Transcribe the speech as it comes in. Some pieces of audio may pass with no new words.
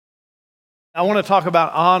I want to talk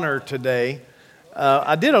about honor today.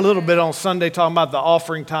 I did a little bit on Sunday talking about the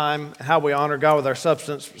offering time, how we honor God with our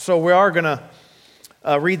substance. So we are going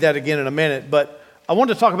to read that again in a minute. But I want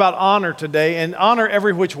to talk about honor today, and honor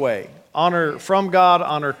every which way. Honor from God,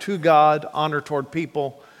 honor to God, honor toward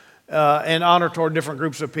people, and honor toward different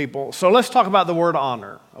groups of people. So let's talk about the word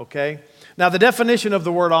honor, okay? Now the definition of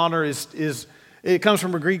the word honor is it comes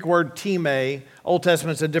from a Greek word time. Old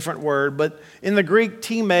Testament's a different word, but in the Greek,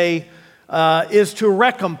 time is to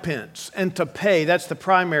recompense and to pay. That's the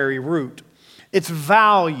primary root. It's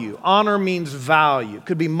value. Honor means value. It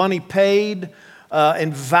could be money paid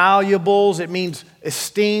and valuables. It means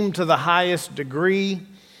esteem to the highest degree.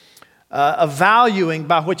 A valuing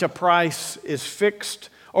by which a price is fixed.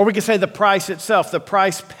 Or we could say the price itself, the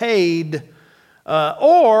price paid,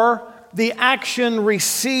 or the action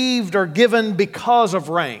received or given because of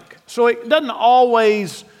rank. So it doesn't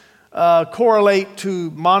always correlate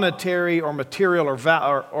to monetary or material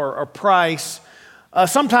or price.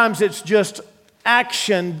 Sometimes it's just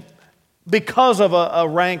action because of a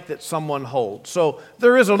rank that someone holds. So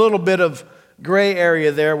there is a little bit of gray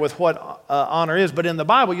area there with what honor is. But in the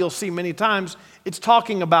Bible, you'll see many times it's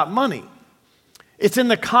talking about money. It's in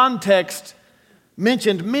the context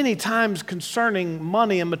mentioned many times concerning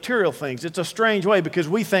money and material things. It's a strange way because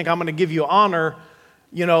we think I'm going to give you honor,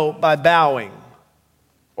 by bowing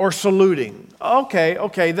or saluting.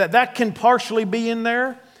 Okay, that can partially be in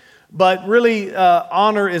there, but really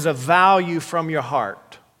honor is a value from your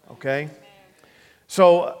heart, okay?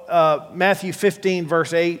 So Matthew 15,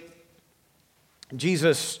 verse 8,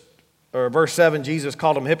 verse 7, Jesus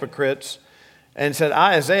called them hypocrites and said,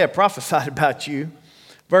 I, Isaiah, prophesied about you.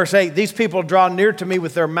 Verse 8, these people draw near to me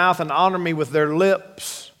with their mouth and honor me with their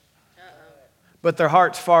lips, but their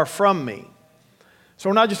heart's far from me. So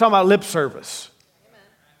we're not just talking about lip service.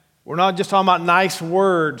 We're not just talking about nice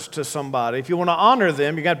words to somebody. If you want to honor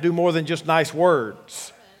them, you got to do more than just nice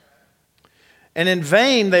words. And in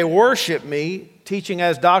vain they worship me, teaching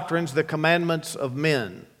as doctrines the commandments of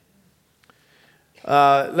men.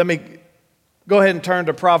 Let me go ahead and turn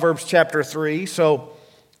to Proverbs chapter 3. So,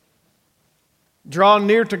 draw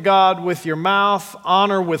near to God with your mouth,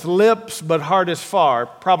 honor with lips, but heart is far.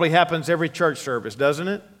 Probably happens every church service, doesn't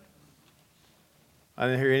it? I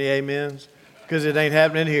didn't hear any amens. Because it ain't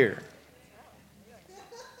happening here.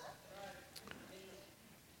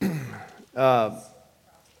 I'll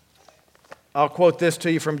quote this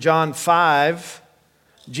to you from John 5.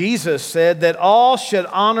 Jesus said that all should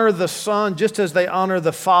honor the Son just as they honor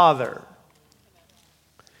the Father.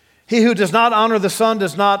 He who does not honor the Son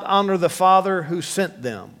does not honor the Father who sent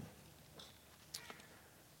them.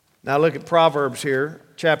 Now look at Proverbs here,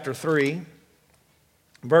 chapter 3,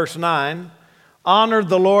 verse 9. Honor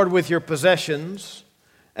the Lord with your possessions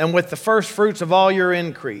and with the first fruits of all your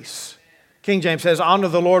increase. King James says, honor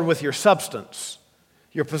the Lord with your substance,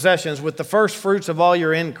 your possessions, with the first fruits of all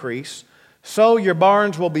your increase. So your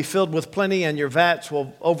barns will be filled with plenty and your vats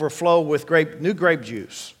will overflow with new grape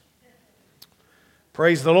juice.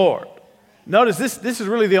 Praise the Lord. Notice this is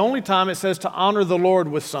really the only time it says to honor the Lord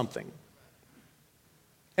with something.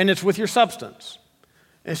 And it's with your substance.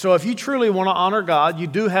 And so if you truly want to honor God, you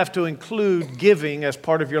do have to include giving as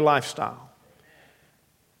part of your lifestyle.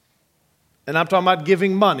 And I'm talking about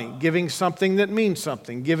giving money, giving something that means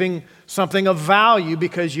something, giving something of value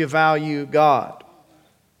because you value God.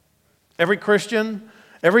 Every Christian,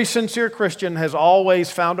 every sincere Christian has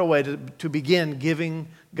always found a way to begin giving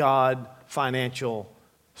God financial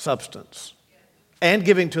substance and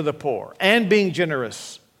giving to the poor and being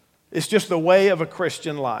generous. It's just the way of a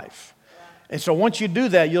Christian life. And so once you do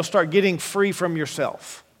that, you'll start getting free from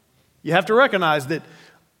yourself. You have to recognize that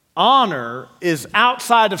honor is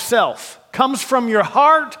outside of self, comes from your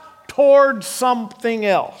heart toward something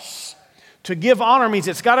else. To give honor means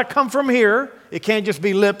it's got to come from here. It can't just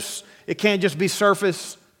be lips. It can't just be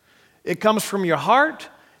surface. It comes from your heart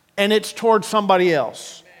and it's toward somebody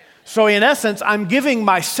else. So in essence, I'm giving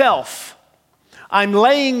myself. I'm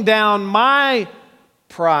laying down my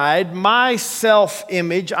pride, my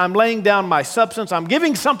self-image. I'm laying down my substance. I'm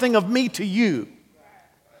giving something of me to you.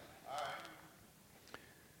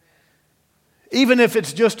 Even if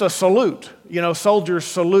it's just a salute. Soldiers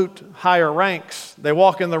salute higher ranks. They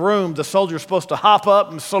walk in the room, the soldier's supposed to hop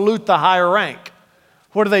up and salute the higher rank.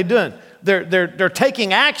 What are they doing? They're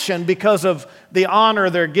taking action because of the honor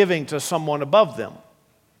they're giving to someone above them.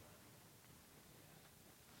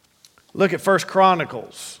 Look at 1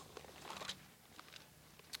 Chronicles.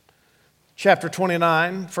 Chapter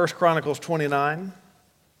 29, 1 Chronicles 29.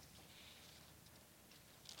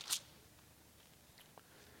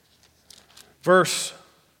 Verse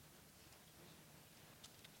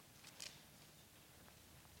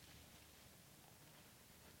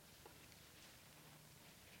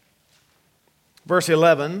verse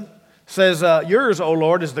 11, says, yours, O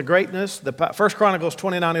Lord, is the greatness, 1 Chronicles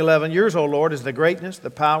 29:11, yours, O Lord, is the greatness, the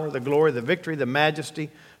power, the glory, the victory, the majesty.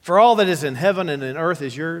 For all that is in heaven and in earth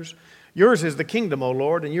is yours. Yours is the kingdom, O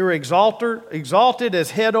Lord, and you are exalted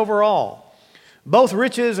as head over all. Both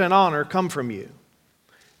riches and honor come from you,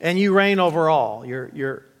 and you reign over all.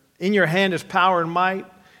 In your hand is power and might.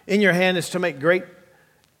 In your hand is to make great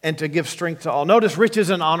and to give strength to all. Notice riches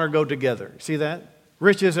and honor go together. See that?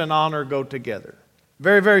 Riches and honor go together.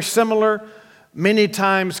 Very, very similar, many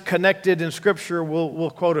times connected in Scripture. We'll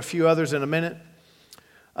quote a few others in a minute.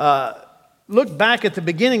 Look back at the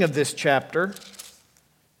beginning of this chapter.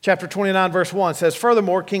 Chapter 29, verse 1 says,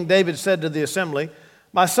 furthermore, King David said to the assembly,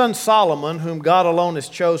 my son Solomon, whom God alone has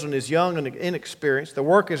chosen, is young and inexperienced. The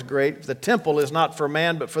work is great. The temple is not for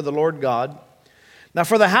man, but for the Lord God. Now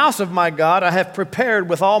for the house of my God, I have prepared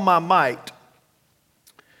with all my might.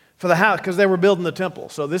 For the house, because they were building the temple.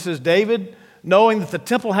 So this is David knowing that the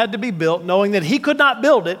temple had to be built, knowing that he could not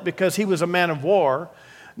build it because he was a man of war,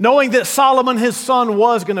 knowing that Solomon, his son,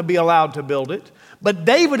 was going to be allowed to build it. But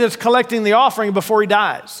David is collecting the offering before he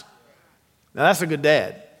dies. Now that's a good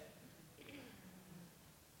dad.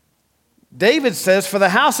 David says, for the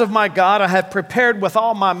house of my God I have prepared with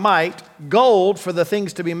all my might, gold for the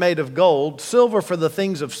things to be made of gold, silver for the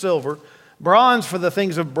things of silver, bronze for the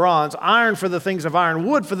things of bronze, iron for the things of iron,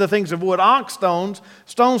 wood for the things of wood, onyx stones,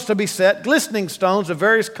 stones to be set, glistening stones of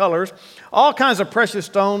various colors, all kinds of precious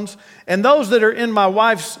stones, and those that are in my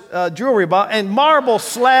wife's jewelry box, and marble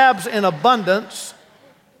slabs in abundance.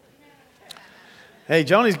 Hey,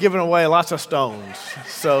 Joni's giving away lots of stones.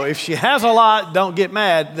 So if she has a lot, don't get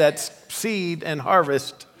mad. That's seed and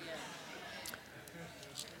harvest.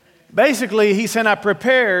 Basically, he said, I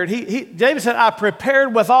prepared. David said, I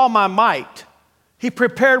prepared with all my might. He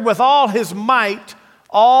prepared with all his might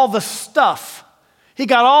all the stuff. He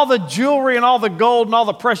got all the jewelry and all the gold and all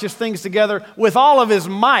the precious things together with all of his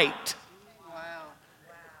might. Wow.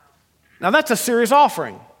 Now, that's a serious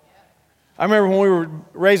offering. I remember when we were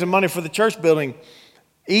raising money for the church building,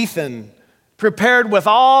 Ethan prepared with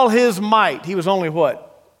all his might. He was only what,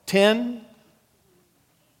 10,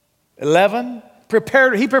 11?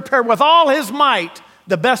 He prepared with all his might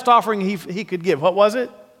the best offering he could give. What was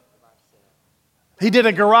it? He did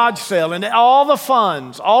a garage sale, and all the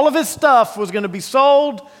funds, all of his stuff was going to be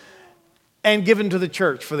sold and given to the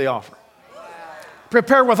church for the offering.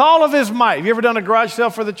 Prepared with all of his might. Have you ever done a garage sale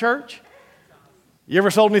for the church? You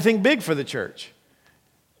ever sold anything big for the church?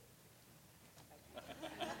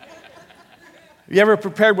 Have you ever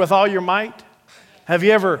prepared with all your might? Have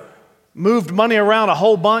you ever moved money around a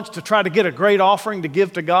whole bunch to try to get a great offering to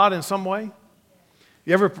give to God in some way?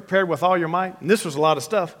 You ever prepared with all your might? And this was a lot of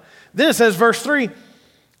stuff. Then it says, verse 3,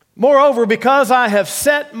 moreover, because I have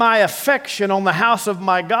set my affection on the house of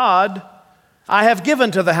my God, I have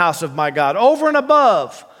given to the house of my God, over and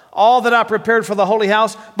above all that I prepared for the holy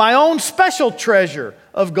house, my own special treasure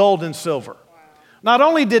of gold and silver. Not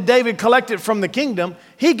only did David collect it from the kingdom,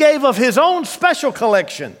 he gave of his own special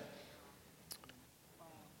collection.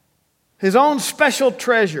 His own special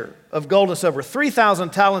treasure of gold and silver.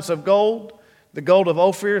 3,000 talents of gold, the gold of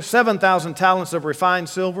Ophir, 7,000 talents of refined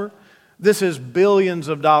silver. This is billions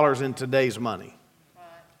of dollars in today's money.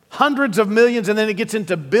 Hundreds of millions, and then it gets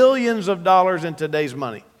into billions of dollars in today's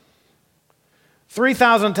money.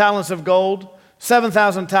 3,000 talents of gold,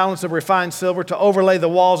 7,000 talents of refined silver to overlay the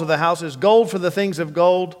walls of the houses, gold for the things of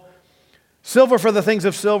gold, silver for the things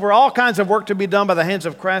of silver, all kinds of work to be done by the hands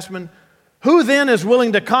of craftsmen. Who then is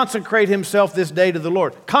willing to consecrate himself this day to the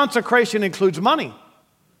Lord? Consecration includes money.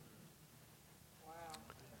 Wow.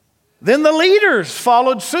 Then the leaders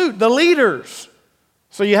followed suit, the leaders.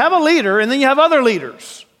 So you have a leader and then you have other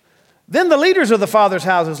leaders. Then the leaders of the fathers'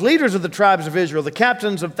 houses, leaders of the tribes of Israel, the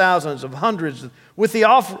captains of thousands, of hundreds, with the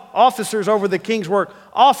officers over the king's work,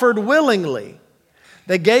 offered willingly.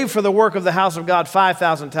 They gave for the work of the house of God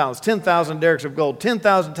 5,000 talents, 10,000 derricks of gold,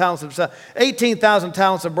 10,000 talents of silver, 18,000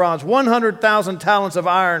 talents of bronze, 100,000 talents of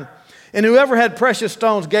iron. And whoever had precious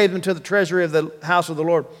stones gave them to the treasury of the house of the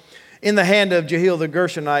Lord in the hand of Jehiel the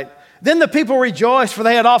Gershonite. Then the people rejoiced, for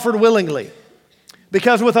they had offered willingly,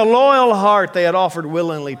 because with a loyal heart they had offered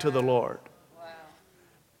willingly to the Lord. Wow.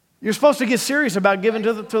 You're supposed to get serious about giving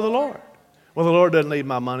to the Lord. Well, the Lord doesn't need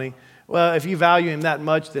my money. Well, if you value him that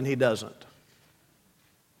much, then he doesn't.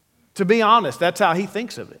 To be honest, that's how he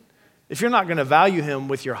thinks of it. If you're not going to value him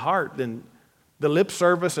with your heart, then the lip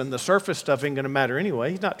service and the surface stuff ain't going to matter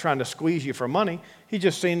anyway. He's not trying to squeeze you for money. He's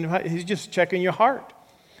just checking your heart.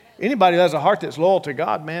 Anybody who has a heart that's loyal to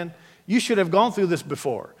God, man, you should have gone through this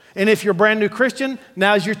before. And if you're a brand new Christian,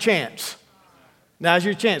 now's your chance. Now's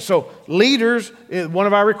your chance. So leaders, one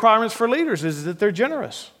of our requirements for leaders is that they're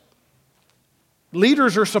generous.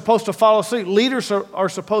 Leaders are supposed to follow suit. Leaders are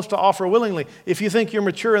supposed to offer willingly. If you think you're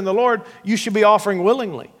mature in the Lord, you should be offering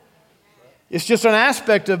willingly. It's just an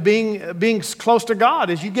aspect of being close to God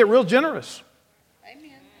as you get real generous.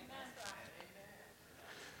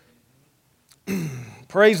 Amen.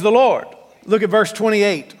 Praise the Lord. Look at verse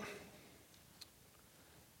 28.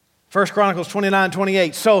 1 Chronicles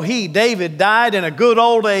 29:28. So he, David, died in a good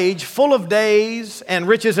old age, full of days and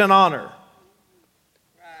riches and honor.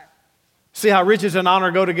 See how riches and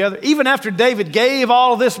honor go together? Even after David gave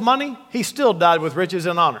all of this money, he still died with riches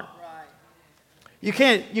and honor. You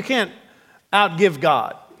can't outgive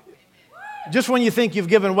God. Just when you think you've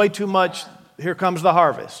given way too much, here comes the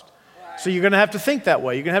harvest. So you're going to have to think that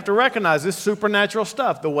way. You're going to have to recognize this supernatural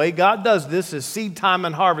stuff. The way God does this is seed time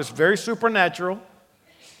and harvest. Very supernatural,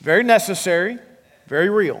 very necessary, very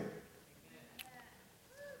real.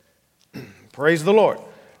 Praise the Lord.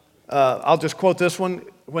 I'll just quote this one.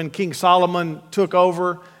 When King Solomon took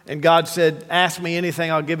over and God said, ask me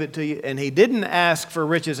anything, I'll give it to you. And he didn't ask for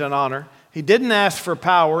riches and honor. He didn't ask for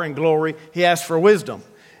power and glory. He asked for wisdom.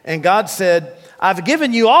 And God said, I've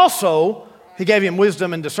given you also, he gave him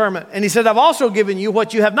wisdom and discernment. And he said, I've also given you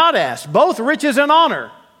what you have not asked, both riches and honor,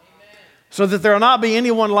 so that there will not be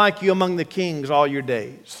anyone like you among the kings all your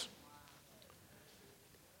days.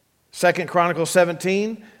 2 Chronicles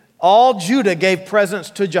 17. All Judah gave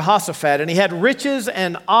presents to Jehoshaphat, and he had riches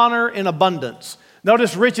and honor in abundance.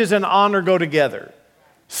 Notice riches and honor go together.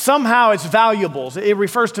 Somehow it's valuables. It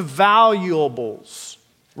refers to valuables.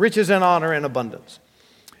 Riches and honor in abundance.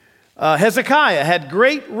 Hezekiah had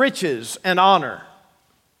great riches and honor,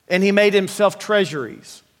 and he made himself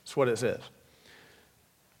treasuries. That's what it says.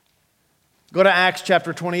 Go to Acts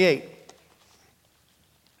chapter 28.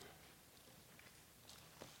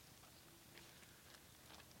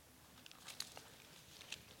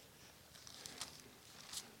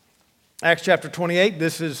 Acts chapter 28,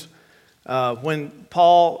 this is when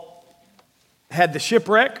Paul had the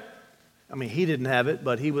shipwreck. I mean, he didn't have it,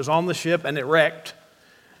 but he was on the ship and it wrecked.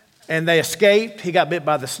 And they escaped. He got bit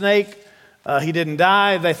by the snake. He didn't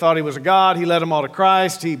die. They thought he was a god. He led them all to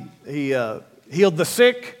Christ. He healed the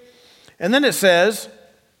sick. And then it says,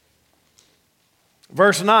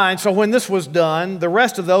 verse 9, so when this was done, the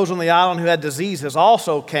rest of those on the island who had diseases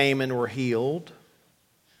also came and were healed.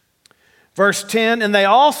 Verse 10, and they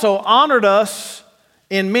also honored us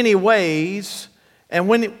in many ways, and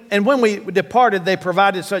when we departed, they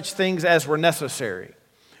provided such things as were necessary.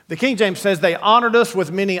 The King James says they honored us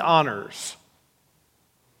with many honors.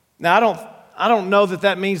 Now, I don't know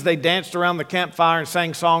that means they danced around the campfire and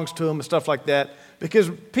sang songs to them and stuff like that, because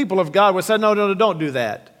people of God would say, no, don't do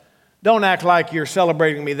that. Don't act like you're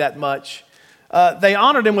celebrating me that much. They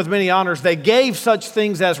honored him with many honors. They gave such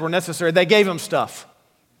things as were necessary. They gave him stuff.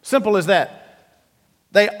 Simple as that.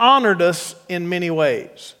 They honored us in many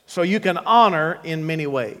ways. So you can honor in many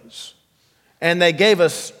ways. And they gave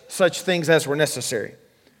us such things as were necessary.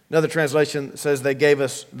 Another translation says they gave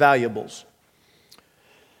us valuables.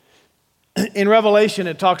 In Revelation,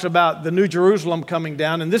 it talks about the New Jerusalem coming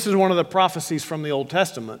down, and this is one of the prophecies from the Old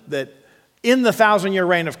Testament, that in the 1,000-year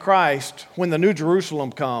reign of Christ, when the New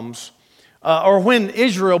Jerusalem comes, or when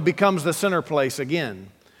Israel becomes the center place again,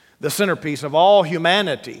 the centerpiece of all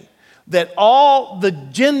humanity, that all the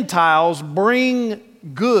Gentiles bring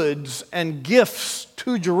goods and gifts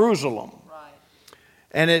to Jerusalem. Right.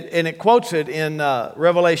 And it quotes it in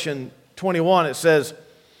Revelation 21. It says,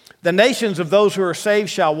 the nations of those who are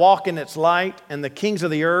saved shall walk in its light, and the kings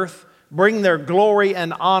of the earth bring their glory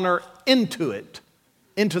and honor into it,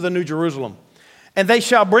 into the New Jerusalem. And they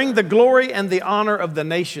shall bring the glory and the honor of the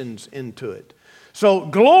nations into it. So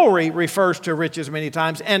glory refers to riches many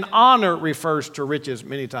times, and honor refers to riches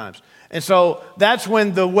many times. And so that's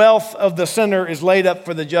when the wealth of the sinner is laid up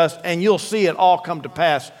for the just, and you'll see it all come to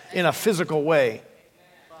pass in a physical way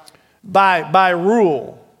by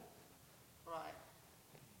rule.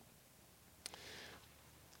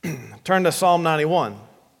 Turn to Psalm 91. All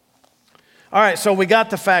right, so we got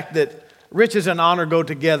the fact that riches and honor go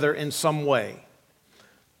together in some way.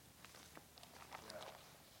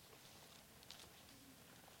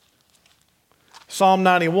 Psalm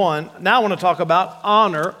 91. Now I want to talk about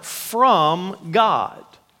honor from God.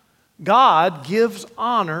 God gives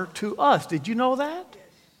honor to us. Did you know that?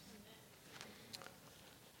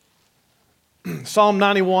 Psalm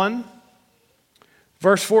 91,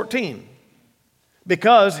 verse 14.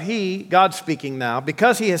 Because he, God speaking now,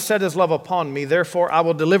 because he has set his love upon me, therefore I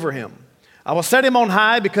will deliver him. I will set him on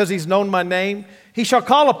high because he's known my name. He shall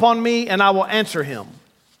call upon me and I will answer him.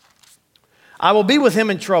 I will be with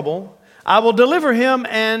him in trouble. I will deliver him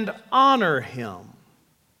and honor him.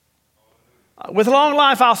 With long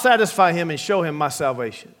life, I'll satisfy him and show him my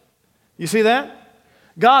salvation. You see that?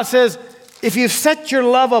 God says, if you set your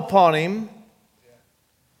love upon him,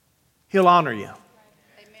 he'll honor you.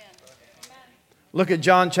 Amen. Look at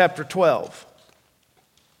John chapter 12.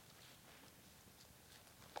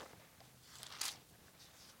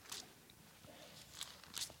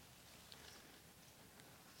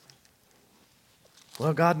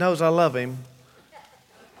 Well, God knows I love him.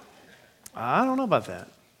 I don't know about that.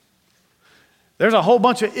 There's a whole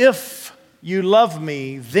bunch of if you love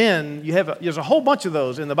me, then there's a whole bunch of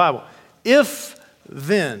those in the Bible. If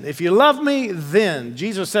then. If you love me, then.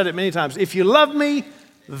 Jesus said it many times. If you love me,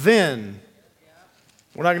 then.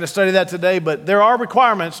 We're not going to study that today, but there are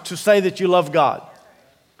requirements to say that you love God.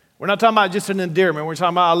 We're not talking about just an endearment. We're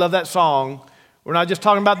talking about I love that song. We're not just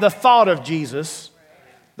talking about the thought of Jesus.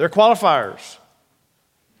 They're qualifiers.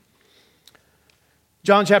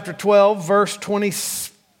 John chapter 12, verse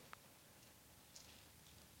 26,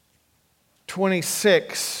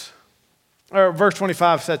 or verse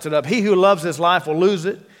 25 sets it up. He who loves his life will lose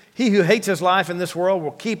it. He who hates his life in this world will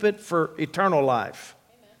keep it for eternal life.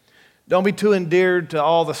 Amen. Don't be too endeared to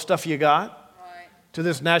all the stuff you got, right, to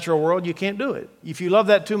this natural world. You can't do it. If you love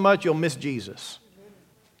that too much, you'll miss Jesus.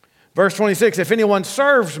 Verse 26, if anyone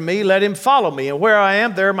serves me, let him follow me. And where I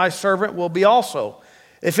am, there my servant will be also.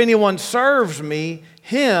 If anyone serves me,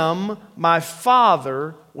 him my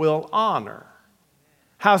Father will honor.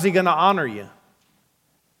 How's he going to honor you?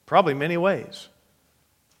 Probably many ways.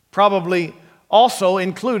 Probably also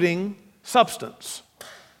including substance.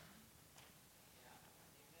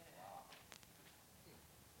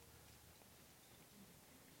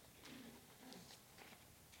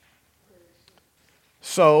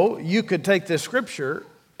 So you could take this scripture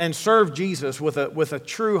and serve Jesus with a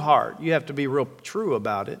true heart. You have to be real true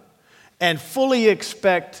about it. And fully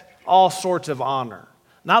expect all sorts of honor.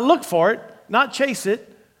 Not look for it, not chase it,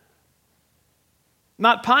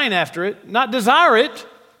 not pine after it, not desire it,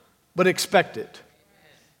 but expect it.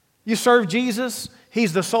 You serve Jesus,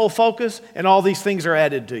 he's the sole focus, and all these things are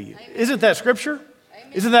added to you. Amen. Isn't that scripture?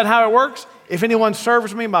 Amen. Isn't that how it works? If anyone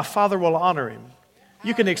serves me, my Father will honor him.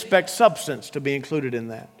 You can expect substance to be included in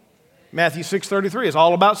that. Matthew 6:33 is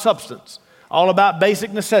all about substance, all about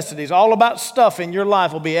basic necessities, all about stuff in your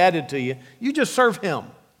life will be added to you. You just serve him.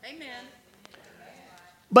 Amen.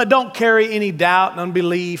 But don't carry any doubt and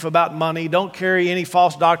unbelief about money. Don't carry any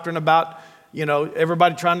false doctrine about,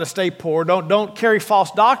 everybody trying to stay poor. Don't carry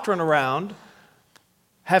false doctrine around.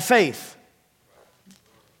 Have faith.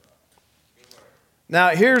 Now,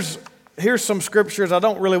 here's some scriptures. I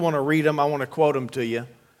don't really want to read them. I want to quote them to you.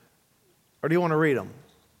 Or do you want to read them?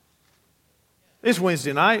 It's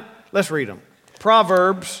Wednesday night. Let's read them.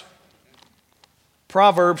 Proverbs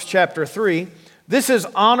chapter 3. This is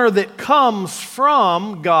honor that comes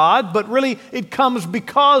from God, but really it comes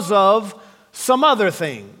because of some other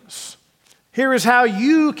things. Here is how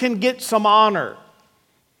you can get some honor.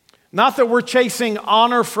 Not that we're chasing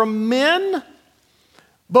honor from men,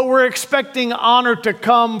 but we're expecting honor to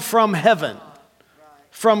come from heaven,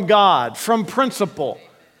 from God, from principle.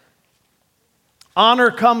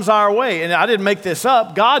 Honor comes our way. And I didn't make this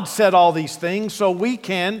up. God said all these things so we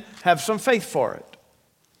can have some faith for it.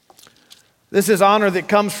 This is honor that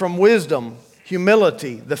comes from wisdom,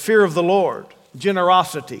 humility, the fear of the Lord,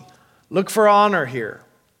 generosity. Look for honor here.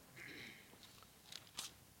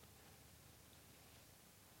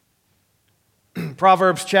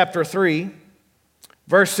 Proverbs chapter 3,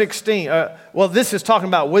 verse 16. This is talking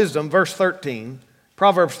about wisdom, verse 13.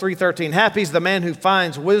 Proverbs 3:13, happy is the man who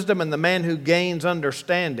finds wisdom and the man who gains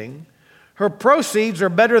understanding. Her proceeds are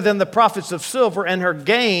better than the profits of silver, and her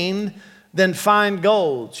gain than fine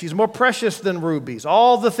gold. She's more precious than rubies.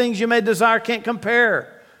 All the things you may desire can't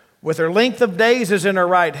compare. With her length of days is in her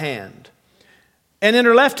right hand, and in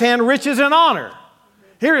her left hand riches and honor.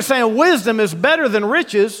 Here it's saying wisdom is better than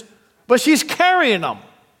riches, but she's carrying them.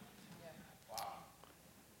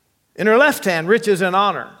 In her left hand, riches and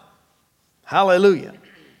honor. Hallelujah.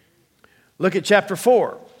 Look at chapter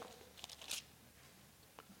 4.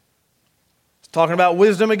 It's talking about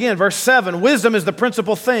wisdom again. Verse 7, wisdom is the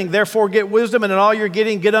principal thing. Therefore get wisdom, and in all you're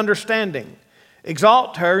getting, get understanding.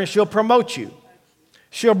 Exalt her, and she'll promote you.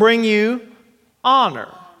 She'll bring you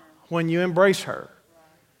honor when you embrace her.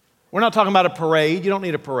 We're not talking about a parade. You don't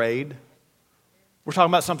need a parade. We're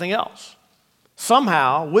talking about something else.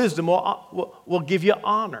 Somehow, wisdom will give you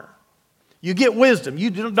honor. You get wisdom. You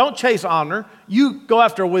don't chase honor. You go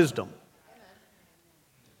after wisdom.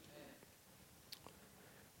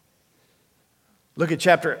 Look at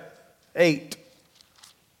chapter 8.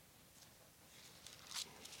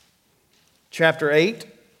 chapter 8,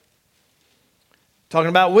 talking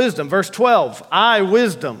about wisdom. Verse 12, I,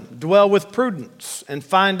 wisdom, dwell with prudence and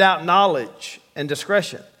find out knowledge and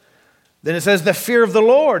discretion. Then it says, the fear of the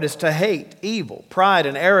Lord is to hate evil, pride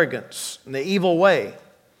and arrogance, and the evil way.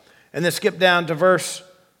 And then skip down to verse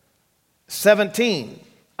 17.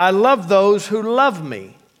 I love those who love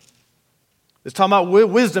me. It's talking about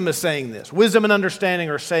wisdom is saying this. Wisdom and understanding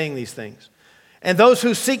are saying these things. And those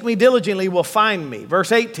who seek me diligently will find me.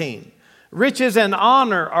 Verse 18. Riches and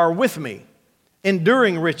honor are with me,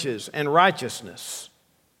 enduring riches and righteousness.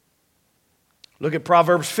 Look at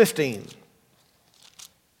Proverbs 15.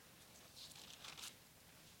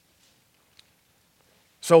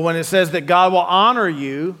 So when it says that God will honor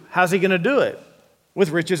you, how's he going to do it?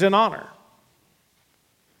 With riches and honor.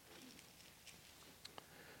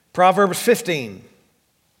 Proverbs 15,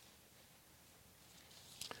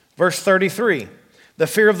 verse 33. The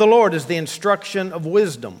fear of the Lord is the instruction of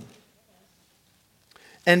wisdom,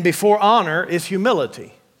 and before honor is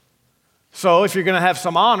humility. So if you're going to have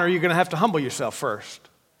some honor, you're going to have to humble yourself first.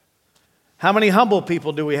 How many humble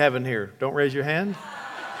people do we have in here? Don't raise your hand.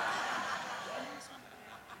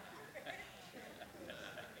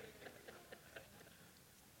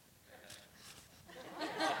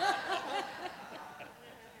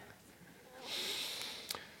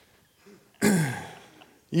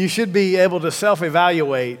 You should be able to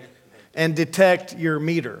self-evaluate and detect your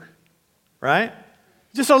meter, right?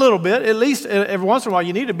 Just a little bit. At least every once in a while,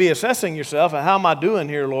 you need to be assessing yourself. How am I doing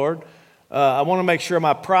here, Lord? I want to make sure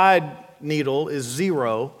my pride needle is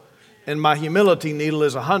 0 and my humility needle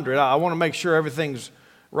is 100. I want to make sure everything's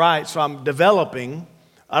right, so I'm developing.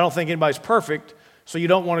 I don't think anybody's perfect, so you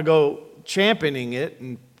don't want to go championing it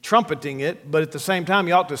and trumpeting it, but at the same time,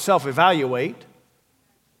 you ought to self-evaluate.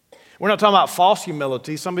 We're not talking about false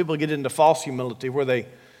humility. Some people get into false humility where they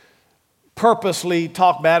purposely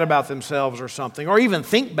talk bad about themselves or something, or even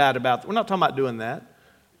think bad about them. We're not talking about doing that.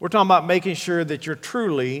 We're talking about making sure that you're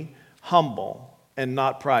truly humble and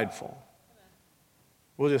not prideful.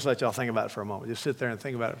 We'll just let y'all think about it for a moment. Just sit there and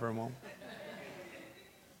think about it for a moment.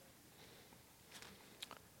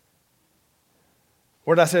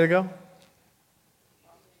 Where did I say to go?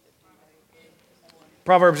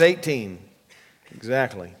 Proverbs 18.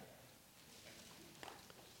 Exactly.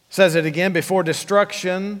 Says it again, before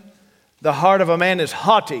destruction, the heart of a man is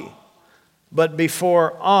haughty, but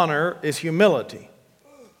before honor is humility.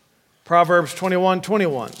 Proverbs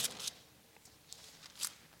 21:21.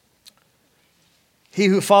 He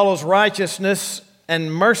who follows righteousness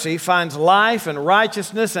and mercy finds life and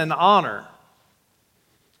righteousness and honor.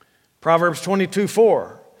 Proverbs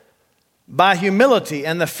 22:4. By humility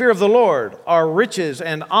and the fear of the Lord are riches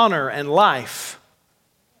and honor and life.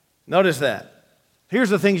 Notice that. Here's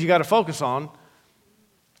the things you got to focus on.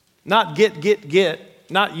 Not get,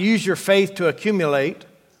 not use your faith to accumulate,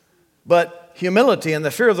 but humility and the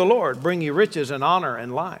fear of the Lord bring you riches and honor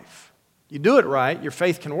and life. You do it right, your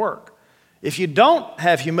faith can work. If you don't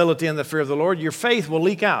have humility and the fear of the Lord, your faith will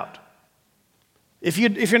leak out. If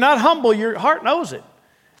you're not humble, your heart knows it.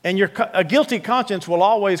 And a guilty conscience will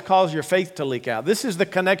always cause your faith to leak out. This is the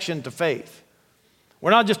connection to faith.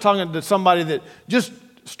 We're not just talking to somebody that just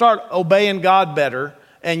start obeying God better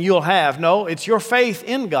and you'll have. No, it's your faith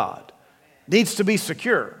in God needs to be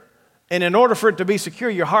secure. And in order for it to be secure,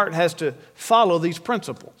 your heart has to follow these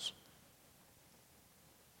principles.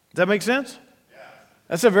 Does that make sense? Yeah.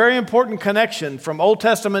 That's a very important connection from Old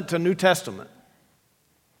Testament to New Testament.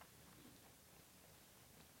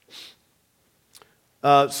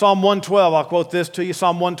 Psalm 112, I'll quote this to you.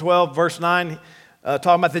 Psalm 112, verse 9.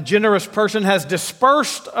 Talking about the generous person has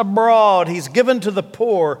dispersed abroad. He's given to the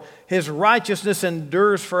poor. His righteousness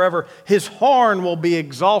endures forever. His horn will be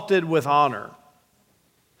exalted with honor.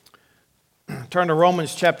 Turn to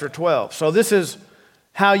Romans chapter 12. So this is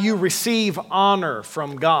how you receive honor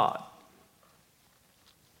from God.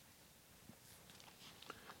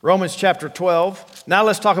 Romans chapter 12. Now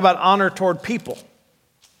let's talk about honor toward people.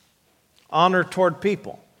 Honor toward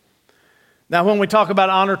people. Now, when we talk about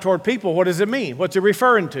honor toward people, what does it mean? What's it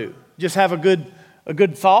referring to? Just have a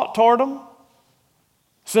good thought toward them?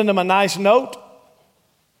 Send them a nice note?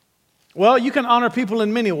 Well, you can honor people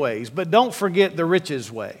in many ways, but don't forget the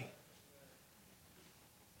riches way.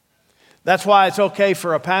 That's why it's okay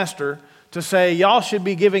for a pastor to say, y'all should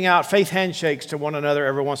be giving out faith handshakes to one another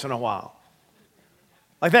every once in a while.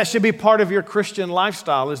 Like that should be part of your Christian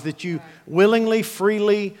lifestyle, is that you willingly,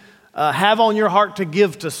 freely have on your heart to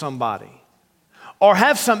give to somebody. Or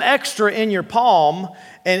have some extra in your palm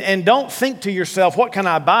and don't think to yourself, what can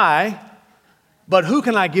I buy? But who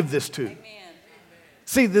can I give this to? Amen.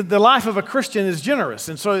 See, the life of a Christian is generous.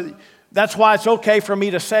 And so That's why it's okay for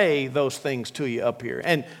me to say those things to you up here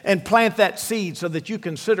and plant that seed so that you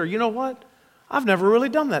consider, you know what? I've never really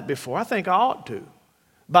done that before. I think I ought to.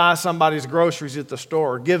 Buy somebody's groceries at the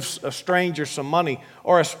store, give a stranger some money,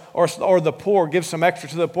 or the poor, give some extra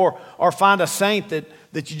to the poor, or find a saint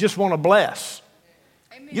that you just want to bless.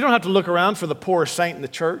 Amen. You don't have to look around for the poorest saint in the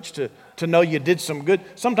church to know you did some good.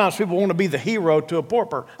 Sometimes people want to be the hero to a poor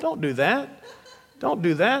person. Don't do that. Don't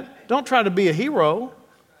do that. Don't try to be a hero.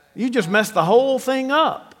 You just mess the whole thing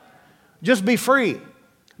up. Just be free.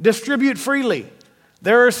 Distribute freely.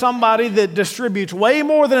 There is somebody that distributes way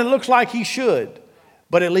more than it looks like he should,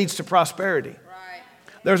 but it leads to prosperity. Right.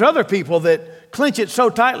 There's other people that clench it so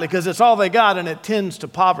tightly because it's all they got and it tends to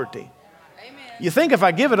poverty. Amen. You think if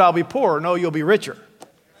I give it, I'll be poorer. No, you'll be richer.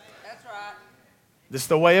 That's right. This is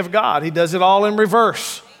the way of God. He does it all in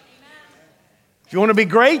reverse. If you want to be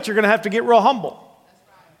great, you're going to have to get real humble.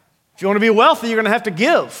 If you want to be wealthy, you're going to have to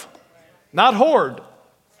give, not hoard.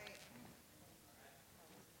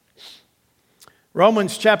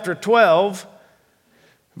 Romans chapter 12,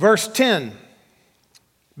 verse 10.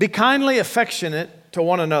 Be kindly affectionate to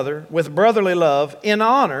one another with brotherly love, in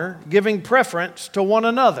honor, giving preference to one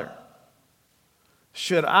another.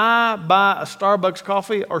 Should I buy a Starbucks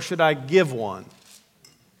coffee or should I give one?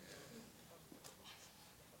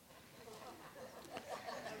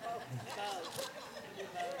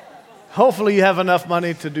 Hopefully you have enough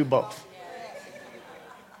money to do both.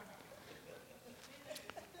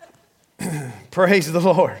 Praise the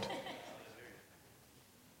Lord.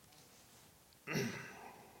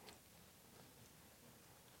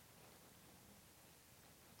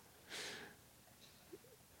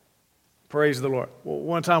 Praise the Lord. Well,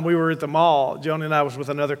 one time we were at the mall. Joni and I was with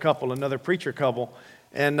another preacher couple,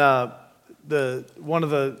 and the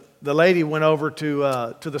lady went over to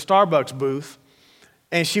the Starbucks booth,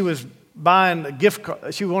 and she was buying a gift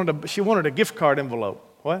card. She wanted a gift card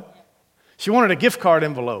envelope. What? She wanted a gift card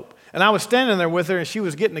envelope. And I was standing there with her, and she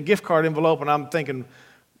was getting a gift card envelope, and I'm thinking,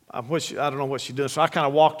 I don't know what she's doing. So I kind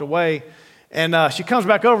of walked away, and she comes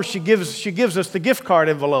back over. She gives us the gift card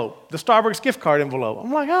envelope, the Starbucks gift card envelope.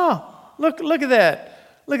 I'm like, oh, look at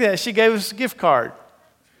that. Look at that. She gave us a gift card.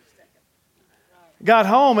 Got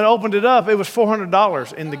home and opened it up. It was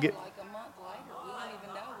 $400 in the gift. Like a month later. We didn't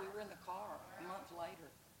even know. We were in the car a month later.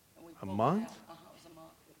 And we a month? It was a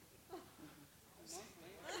month.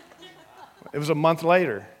 It was a month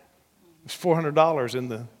later. It was $400 in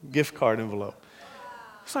the gift card envelope.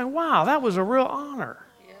 It's like, wow, that was a real honor.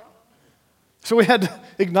 Yeah. So we had to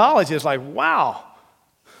acknowledge it. It's like, wow.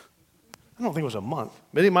 I don't think it was a month,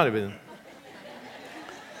 but it might have been.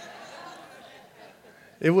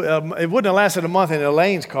 It wouldn't have lasted a month in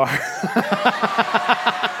Elaine's car.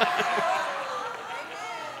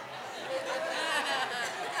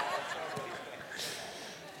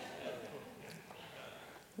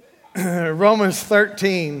 Romans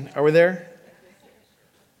 13, are we there?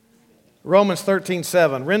 Romans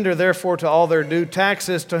 13:7. Render therefore to all their due,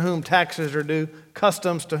 taxes to whom taxes are due,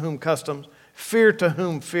 customs to whom customs, fear to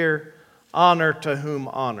whom fear, honor to whom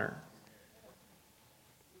honor.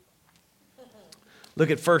 Look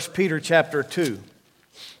at 1 Peter chapter 2.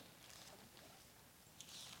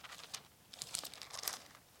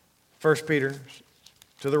 1 Peter,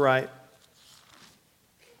 to the right,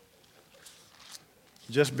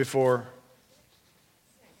 just before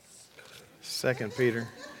 2 Peter.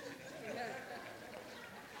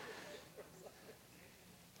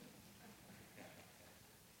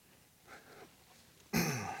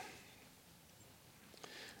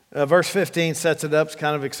 Verse 15 sets it up. It's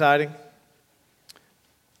kind of exciting.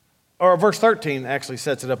 Or verse 13 actually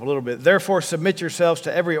sets it up a little bit. Therefore, submit yourselves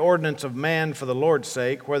to every ordinance of man for the Lord's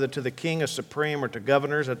sake, whether to the king as supreme or to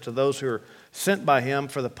governors or to those who are sent by him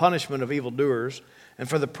for the punishment of evildoers and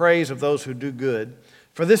for the praise of those who do good.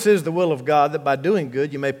 For this is the will of God, that by doing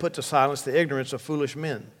good you may put to silence the ignorance of foolish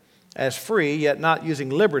men. As free, yet not using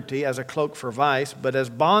liberty as a cloak for vice, but as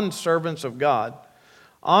bondservants of God,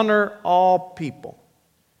 honor all people.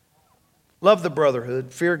 Love the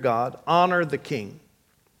brotherhood, fear God, honor the king.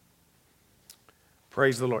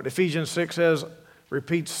 Praise the Lord. Ephesians 6 says,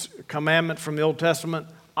 repeats a commandment from the Old Testament,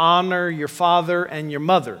 honor your father and your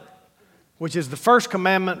mother, which is the first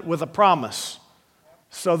commandment with a promise,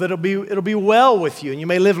 so that it'll be well with you and you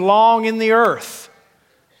may live long in the earth.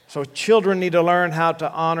 So children need to learn how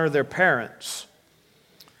to honor their parents.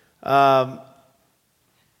 And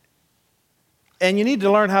you need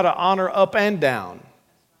to learn how to honor up and down.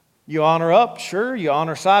 You honor up, sure. You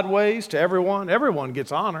honor sideways to everyone. Everyone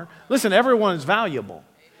gets honor. Listen, everyone is valuable.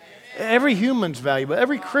 Every human's valuable.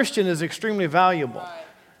 Every Christian is extremely valuable.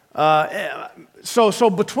 So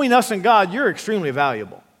between us and God, you're extremely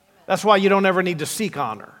valuable. That's why you don't ever need to seek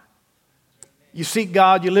honor. You seek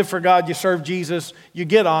God, you live for God, you serve Jesus, you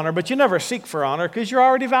get honor, but you never seek for honor because you're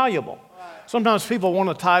already valuable. Sometimes people want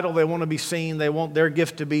a title, they want to be seen, they want their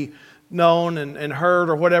gift to be known and heard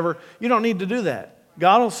or whatever. You don't need to do that.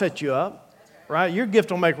 God will set you up, right? Your gift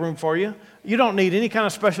will make room for you. You don't need any kind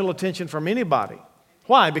of special attention from anybody.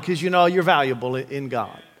 Why? Because you know you're valuable in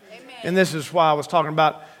God. Amen. And this is why I was talking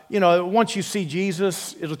about, once you see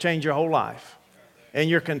Jesus, it'll change your whole life. And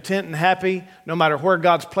you're content and happy no matter where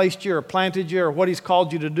God's placed you or planted you or what He's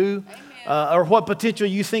called you to do or what potential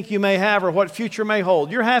you think you may have or what future may hold.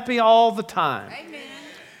 You're happy all the time. Amen.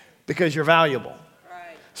 Because you're valuable.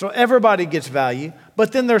 Right. So everybody gets value,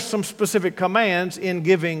 but then there's some specific commands in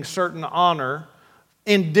giving certain honor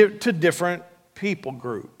to different people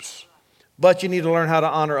groups. But you need to learn how to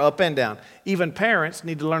honor up and down. Even parents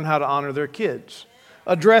need to learn how to honor their kids,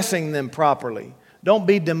 addressing them properly. Don't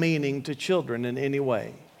be demeaning to children in any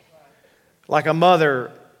way. Like a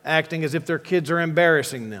mother acting as if their kids are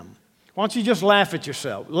embarrassing them. Why don't you just laugh at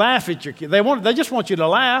yourself? Laugh at your kids. They just want you to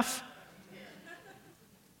laugh.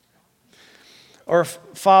 Or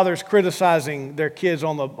fathers criticizing their kids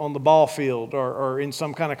on the ball field or in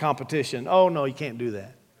some kind of competition. Oh, no, you can't do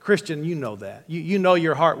that. Christian, you know that. You know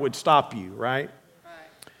your heart would stop you, right?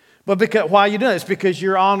 But why are you doing it? It's because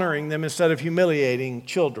you're honoring them instead of humiliating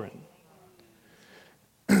children.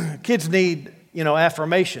 Kids need,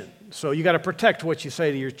 affirmation. So you got to protect what you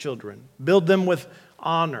say to your children. Build them with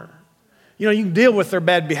honor. You can deal with their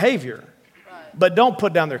bad behavior, but don't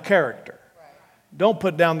put down their character. Don't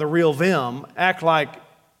put down the real them. Act like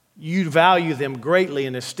you value them greatly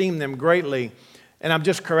and esteem them greatly. And I'm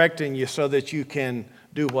just correcting you so that you can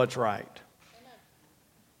do what's right.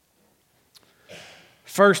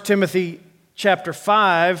 1 Timothy chapter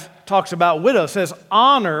 5 talks about widows. It says,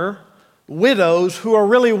 honor widows who are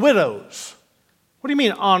really widows. What do you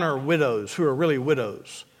mean honor widows who are really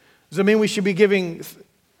widows? Does it mean we should be giving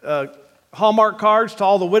Hallmark cards to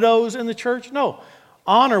all the widows in the church? No.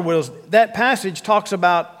 Honor widows. That passage talks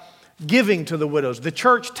about giving to the widows. The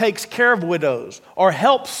church takes care of widows or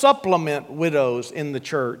helps supplement widows in the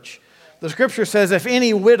church. The scripture says if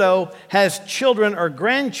any widow has children or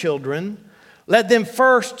grandchildren, let them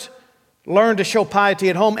first learn to show piety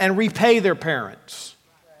at home and repay their parents.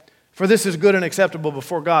 For this is good and acceptable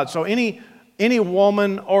before God. So any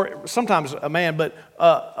woman or sometimes a man, but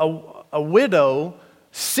a widow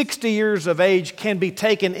 60 years of age can be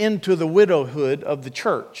taken into the widowhood of the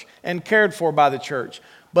church and cared for by the church.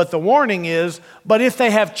 But the warning is, but if they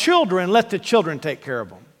have children, let the children take care of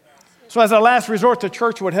them. So as a last resort, the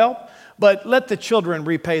church would help, but let the children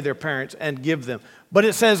repay their parents and give them. But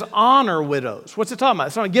it says honor widows. What's it talking about?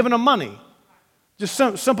 It's not giving them money. Just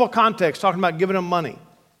simple context, talking about giving them money.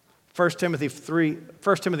 1 Timothy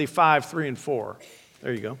 5, 3 and 4.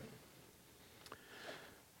 There you go.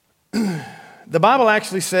 The Bible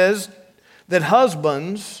actually says that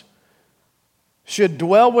husbands should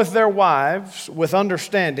dwell with their wives with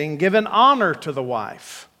understanding, giving honor to the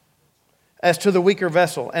wife as to the weaker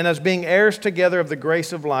vessel, and as being heirs together of the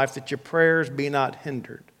grace of life, that your prayers be not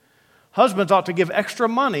hindered. Husbands ought to give extra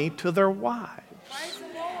money to their wives.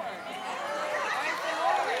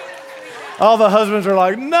 All the husbands are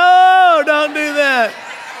like, no, don't do that.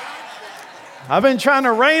 I've been trying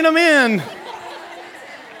to rein them in.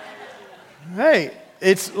 Hey,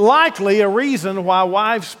 it's likely a reason why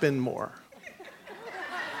wives spend more.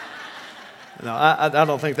 No, I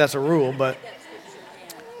don't think that's a rule, but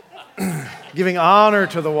giving honor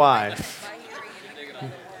to the wife.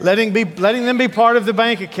 Letting them be part of the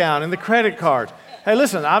bank account and the credit card. Hey,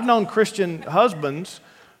 listen, I've known Christian husbands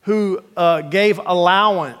who gave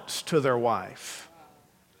allowance to their wife.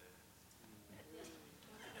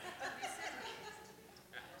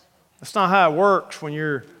 That's not how it works when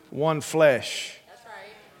you're one flesh. That's right.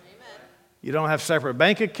 Amen. You don't have separate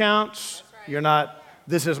bank accounts. Right. You're not,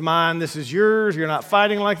 this is mine, this is yours. You're not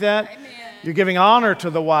fighting like that. Amen. You're giving honor to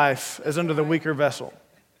the wife as under the weaker vessel.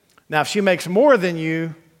 Now, if she makes more than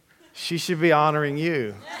you, she should be honoring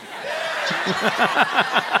you.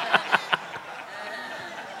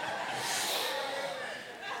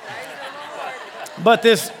 But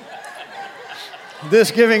this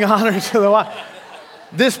giving honor to the wife,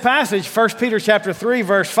 this passage, 1 Peter chapter 3,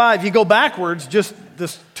 verse 5, you go backwards, just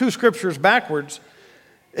this 2 scriptures backwards,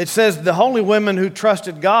 it says, the holy women who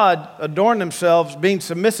trusted God adorned themselves, being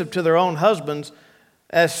submissive to their own husbands,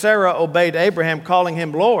 as Sarah obeyed Abraham, calling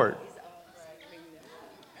him Lord.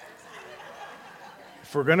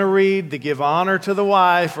 If we're going to read the give honor to the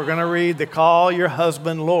wife, we're going to read the call your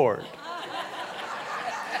husband Lord.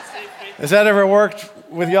 Has that ever worked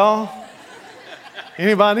with y'all?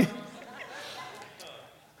 Anybody?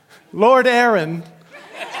 Lord Aaron,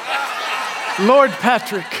 Lord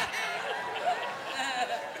Patrick.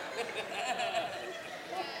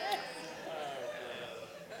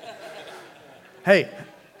 Hey,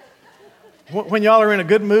 when y'all are in a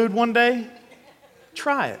good mood one day,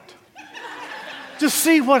 try it. Just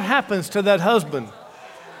see what happens to that husband.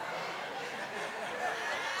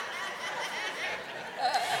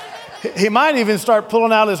 He might even start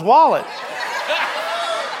pulling out his wallet.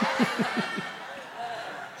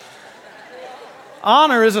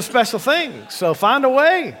 Honor is a special thing, so find a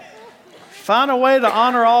way. Find a way to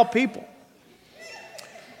honor all people.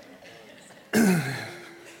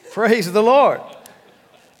 Praise the Lord.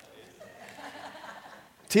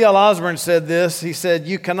 T.L. Osborne said this. He said,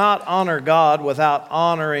 "You cannot honor God without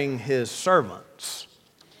honoring His servants."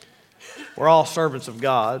 We're all servants of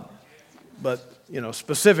God, but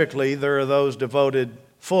specifically, there are those devoted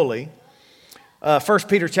fully. 1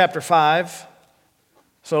 Peter chapter 5.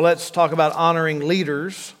 So let's talk about honoring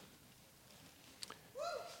leaders.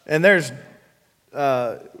 And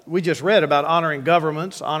we just read about honoring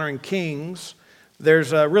governments, honoring kings.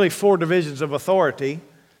 There's really 4 divisions of authority.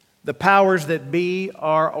 The powers that be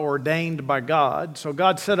are ordained by God. So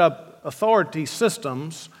God set up authority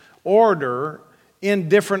systems, order in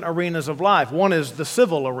different arenas of life. One is the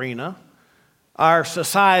civil arena. Our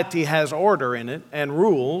society has order in it and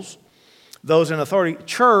rules. Those in authority.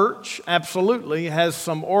 Church absolutely has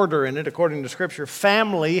some order in it according to Scripture.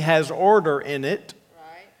 Family has order in it.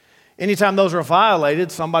 Right. Anytime those are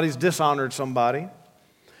violated, somebody's dishonored somebody.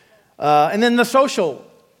 And then the social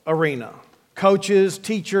arena. Coaches,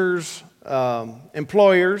 teachers,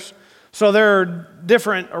 employers. So there are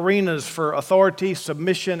different arenas for authority,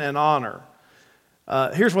 submission, and honor.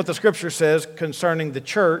 Here's what the Scripture says concerning the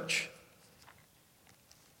church.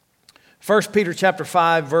 1 Peter chapter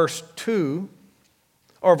 5, verse 2,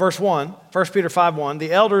 or verse 1, 1 Peter 5:1,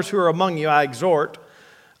 "The elders who are among you I exhort,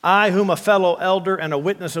 I whom a fellow elder and a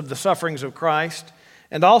witness of the sufferings of Christ,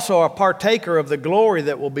 and also a partaker of the glory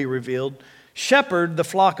that will be revealed, shepherd the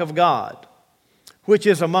flock of God, which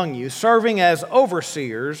is among you, serving as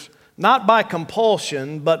overseers, not by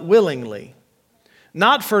compulsion, but willingly,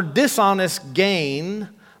 not for dishonest gain,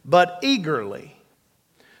 but eagerly."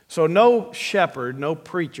 So no shepherd, no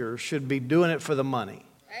preacher should be doing it for the money.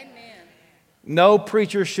 Amen. No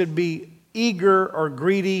preacher should be eager or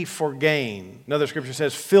greedy for gain. Another scripture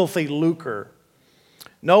says filthy lucre.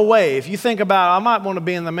 No way. If you think about, I might want to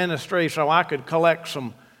be in the ministry so I could collect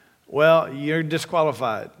some, well, you're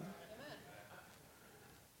disqualified.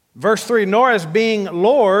 Verse 3, "Nor as being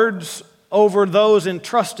lords over those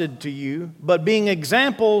entrusted to you, but being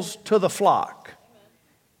examples to the flock."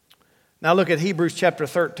 Now look at Hebrews chapter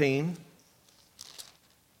 13.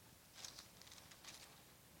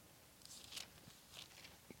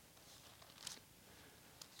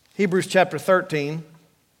 Hebrews chapter 13,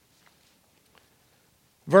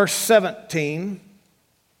 verse 17,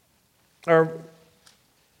 or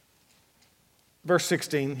verse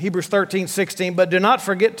 16. Hebrews 13, 16, "But do not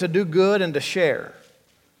forget to do good and to share,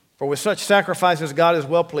 for with such sacrifices God is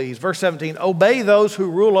well pleased." Verse 17, "Obey those who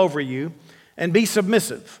rule over you and be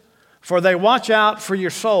submissive, for they watch out for your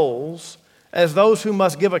souls as those who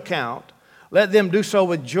must give account. Let them do so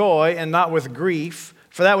with joy and not with grief,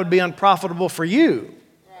 for that would be unprofitable for you."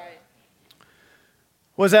 Right.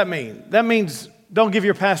 What does that mean? That means don't give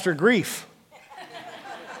your pastor grief.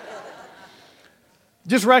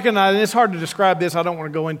 Just recognize, and it's hard to describe this, I don't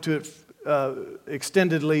want to go into it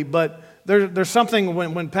extendedly, but there's something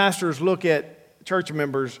when pastors look at church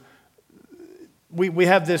members, we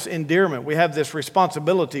have this endearment, we have this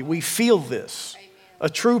responsibility, we feel this. Amen. A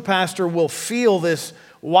true pastor will feel this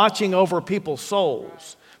watching over people's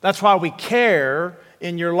souls. That's why we care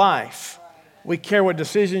in your life. We care what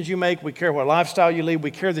decisions you make, we care what lifestyle you lead,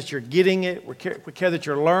 we care that you're getting it, we care that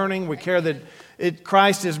you're learning, we care that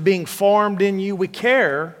Christ is being formed in you, we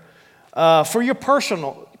care for your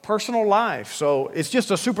personal life. So it's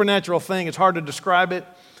just a supernatural thing, it's hard to describe it.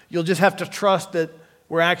 You'll just have to trust that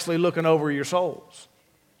we're actually looking over your souls.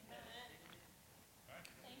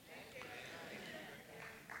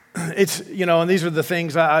 It's, and these are the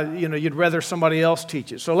things you'd rather somebody else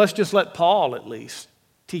teach it. So let's just let Paul at least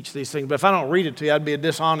teach these things. But if I don't read it to you, I'd be a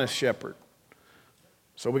dishonest shepherd.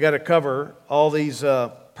 So we got to cover all these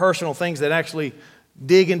personal things that actually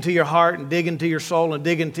dig into your heart and dig into your soul and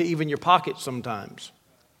dig into even your pocket sometimes.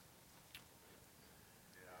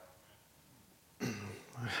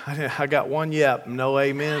 I got one yep, no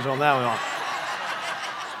amens on that one.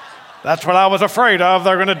 That's what I was afraid of.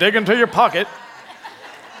 They're going to dig into your pocket.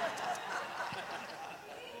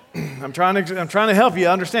 I'm trying to help you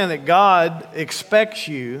understand that God expects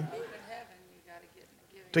you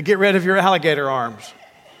to get rid of your alligator arms.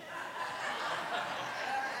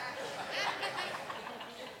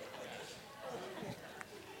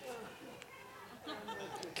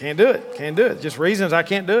 Can't do it. Can't do it. Just reasons I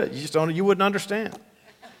can't do it. You just don't. You wouldn't understand.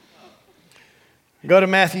 Go to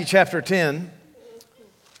Matthew chapter 10.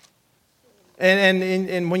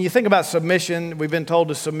 And when you think about submission, we've been told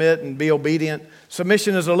to submit and be obedient.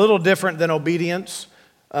 Submission is a little different than obedience.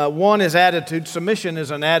 One is attitude. Submission is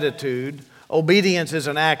an attitude. Obedience is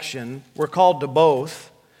an action. We're called to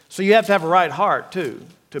both. So you have to have a right heart too.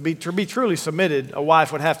 To be truly submitted, a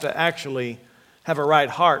wife would have to actually have a right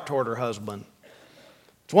heart toward her husband.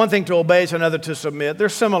 It's one thing to obey, it's another to submit. They're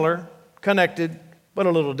similar, connected, but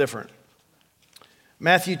a little different.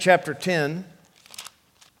 Matthew chapter 10.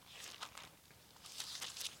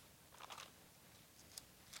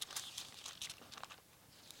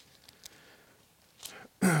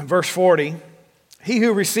 Verse 40. He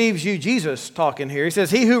who receives you, Jesus talking here, he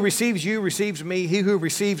says, he who receives you receives me. He who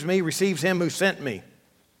receives me receives him who sent me.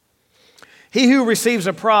 He who receives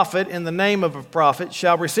a prophet in the name of a prophet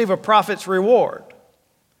shall receive a prophet's reward.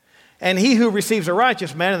 And he who receives a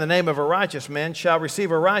righteous man in the name of a righteous man shall receive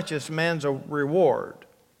a righteous man's reward.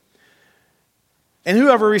 And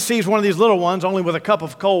whoever receives one of these little ones only with a cup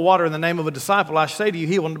of cold water in the name of a disciple, I say to you,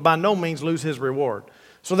 he will by no means lose his reward.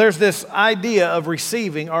 So there's this idea of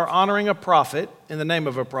receiving or honoring a prophet in the name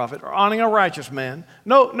of a prophet, or honoring a righteous man.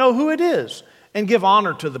 Know who it is and give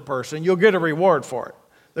honor to the person. You'll get a reward for it.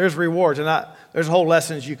 There's rewards, and there's whole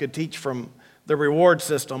lessons you could teach from the reward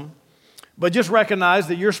system. But just recognize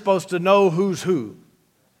that you're supposed to know who's who.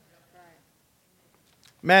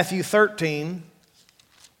 Matthew 13.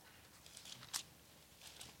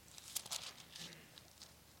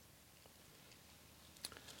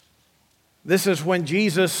 This is when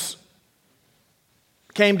Jesus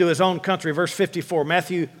came to his own country, verse 54.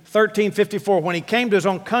 Matthew 13:54. When he came to his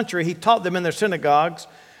own country, he taught them in their synagogues,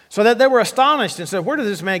 so that they were astonished and said, where does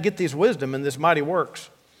this man get these wisdom and this mighty works?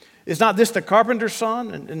 Is not this the carpenter's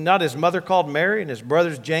son, and not his mother called Mary, and his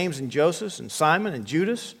brothers James and Joseph, and Simon and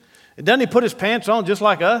Judas? And doesn't he put his pants on just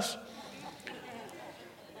like us?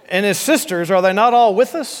 And his sisters, are they not all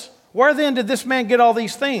with us? Where then did this man get all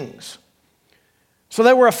these things? So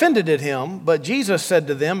they were offended at him, but Jesus said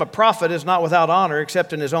to them, a prophet is not without honor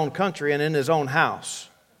except in his own country and in his own house.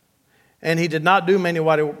 And he did not do many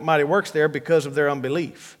mighty works there because of their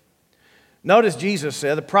unbelief. Notice Jesus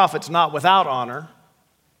said the prophet's not without honor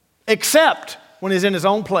except when he's in his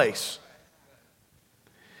own place.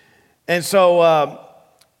 And so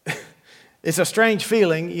it's a strange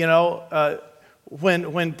feeling,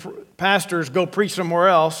 when pastors go preach somewhere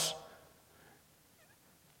else.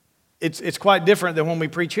 It's quite different than when we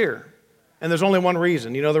preach here. And there's only one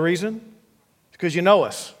reason. You know the reason? It's because you know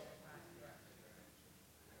us.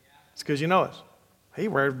 It's because you know us. He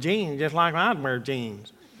wears jeans just like I'd wear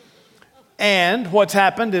jeans. And what's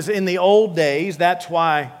happened is in the old days, that's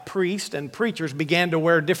why priests and preachers began to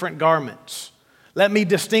wear different garments. Let me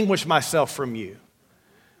distinguish myself from you.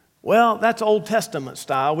 Well, that's Old Testament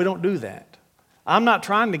style. We don't do that. I'm not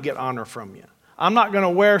trying to get honor from you. I'm not going to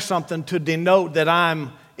wear something to denote that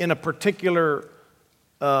I'm in a particular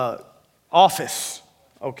office,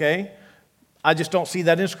 okay? I just don't see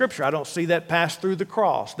that in Scripture. I don't see that passed through the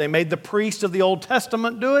cross. They made the priests of the Old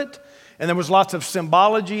Testament do it, and there was lots of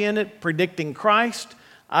symbology in it predicting Christ.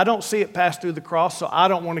 I don't see it passed through the cross, so I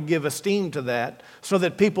don't want to give esteem to that, so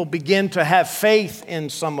that people begin to have faith in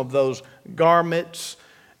some of those garments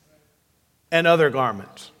and other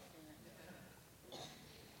garments.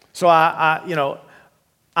 So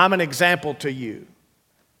I'm an example to you.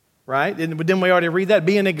 Right? Didn't we already read that?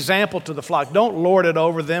 Be an example to the flock. Don't lord it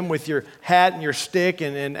over them with your hat and your stick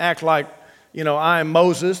and act like, I am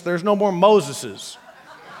Moses. There's no more Moseses.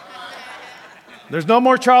 There's no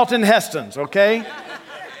more Charlton Hestons, okay?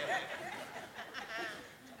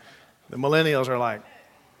 The millennials are like,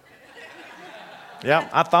 yeah,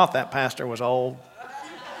 I thought that pastor was old.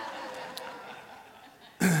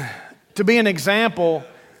 To be an example,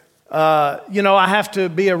 I have to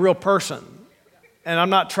be a real person. And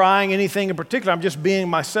I'm not trying anything in particular. I'm just being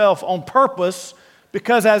myself on purpose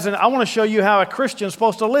because I want to show you how a Christian is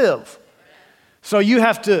supposed to live. So you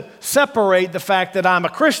have to separate the fact that I'm a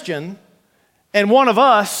Christian and one of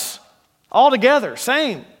us altogether,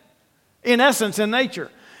 same, in essence, in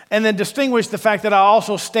nature. And then distinguish the fact that I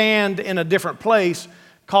also stand in a different place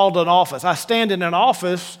called an office. I stand in an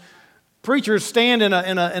office. Preachers stand in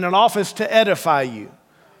an office to edify you.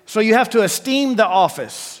 So you have to esteem the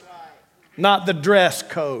office, not the dress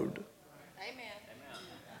code.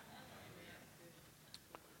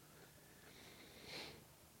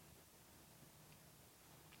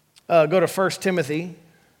 Amen. Go to 1 Timothy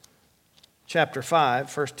chapter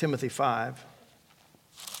 5, 1 Timothy 5.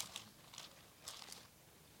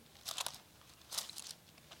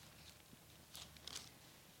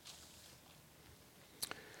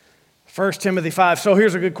 First Timothy 5. So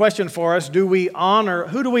here's a good question for us. Who do we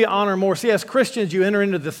honor more? See, as Christians, you enter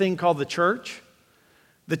into the thing called the church.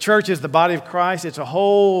 The church is the body of Christ. It's a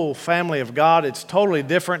whole family of God. It's totally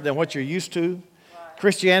different than what you're used to.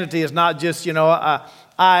 Christianity is not just,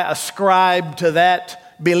 I ascribe to that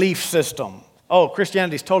belief system. Oh,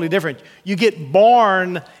 Christianity is totally different. You get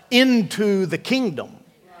born into the kingdom.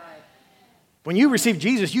 When you receive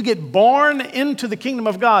Jesus, you get born into the kingdom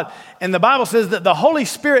of God. And the Bible says that the Holy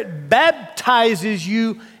Spirit baptizes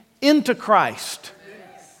you into Christ.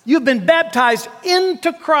 You've been baptized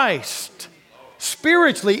into Christ,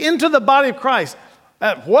 spiritually, into the body of Christ.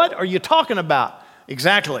 What are you talking about?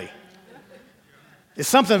 Exactly. It's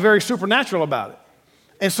something very supernatural about it.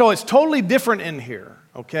 And so it's totally different in here,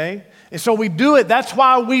 okay? And so we do it. That's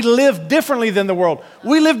why we live differently than the world.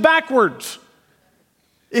 We live backwards.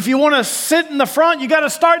 If you want to sit in the front, you got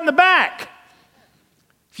to start in the back.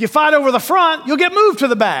 If you fight over the front, you'll get moved to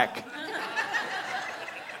the back.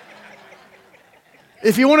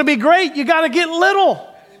 If you want to be great, you got to get little.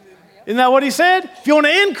 Isn't that what he said? If you want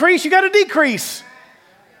to increase, you got to decrease.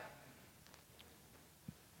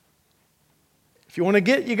 If you want to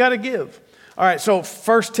get, you got to give. All right, so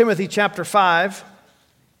 1 Timothy chapter 5.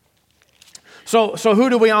 So who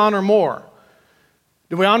do we honor more?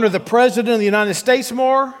 Do we honor the President of the United States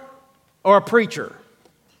more or a preacher?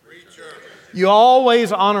 Preacher. You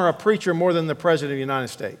always honor a preacher more than the President of the United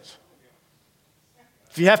States.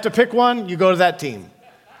 If you have to pick one, you go to that team.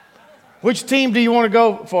 Which team do you want to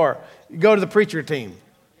go for? You go to the preacher team.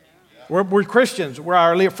 We're Christians.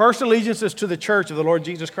 Our first allegiance is to the church of the Lord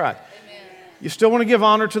Jesus Christ. Amen. You still want to give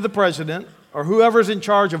honor to the president or whoever's in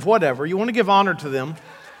charge of whatever. You want to give honor to them.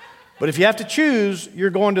 But if you have to choose, you're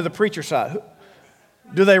going to the preacher side.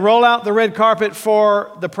 Do they roll out the red carpet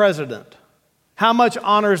for the president? How much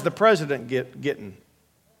honor is the president getting?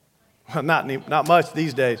 Well, not much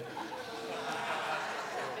these days.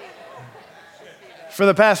 For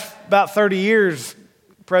the past about 30 years,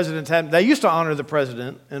 presidents they used to honor the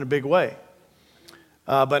president in a big way.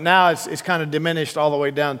 But now it's kind of diminished all the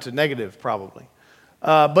way down to negative, probably.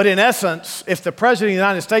 But in essence, if the president of the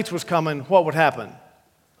United States was coming, what would happen?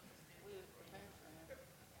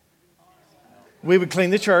 We would clean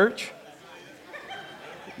the church.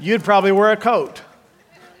 You'd probably wear a coat.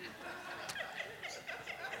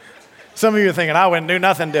 Some of you are thinking, I wouldn't do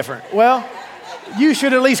nothing different. Well, you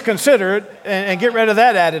should at least consider it and get rid of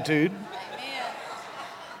that attitude.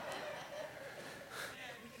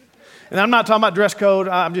 And I'm not talking about dress code.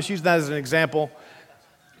 I'm just using that as an example.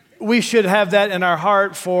 We should have that in our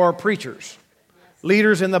heart for preachers,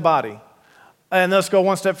 leaders in the body. And let's go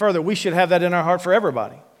one step further. We should have that in our heart for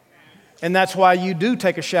everybody. And that's why you do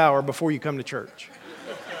take a shower before you come to church.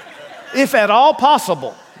 If at all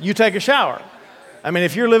possible, you take a shower. I mean,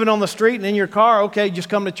 if you're living on the street and in your car, okay, just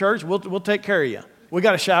come to church. We'll take care of you. We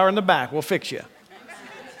got a shower in the back. We'll fix you.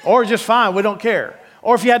 Or just fine. We don't care.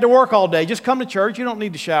 Or if you had to work all day, just come to church. You don't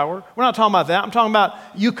need to shower. We're not talking about that. I'm talking about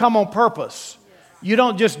you come on purpose. You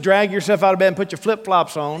don't just drag yourself out of bed and put your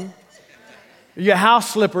flip-flops on, your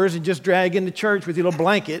house slippers, and just drag into church with your little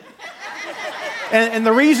blanket. And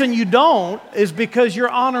the reason you don't is because you're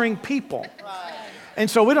honoring people.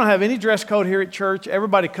 And so we don't have any dress code here at church.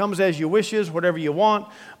 Everybody comes as you wishes, whatever you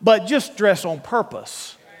want, but just dress on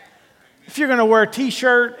purpose. If you're going to wear a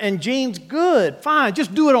t-shirt and jeans, good, fine.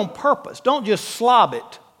 Just do it on purpose. Don't just slob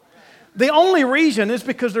it. The only reason is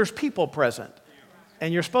because there's people present,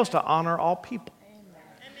 and you're supposed to honor all people.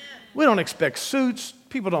 We don't expect suits.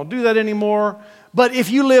 People don't do that anymore. But if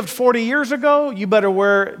you lived 40 years ago,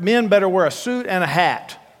 men better wear a suit and a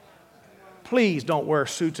hat. Please don't wear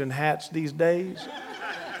suits and hats these days.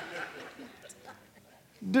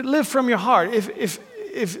 Live from your heart.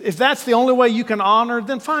 If that's the only way you can honor,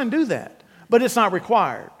 then fine, do that. But it's not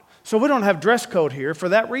required. So we don't have dress code here for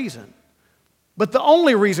that reason. But the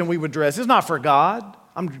only reason we would dress is not for God.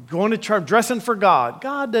 I'm going to church dressing for God.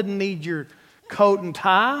 God doesn't need your coat and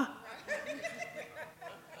tie.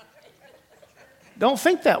 Don't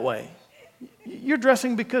think that way. You're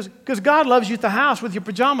dressing because God loves you at the house with your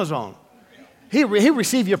pajamas on. He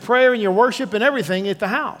receive your prayer and your worship and everything at the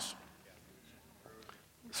house.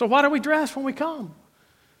 So why do we dress when we come?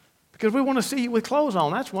 Because we want to see you with clothes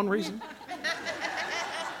on. That's one reason.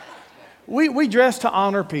 We dress to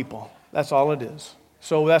honor people. That's all it is.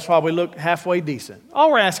 So that's why we look halfway decent.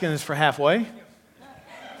 All we're asking is for halfway.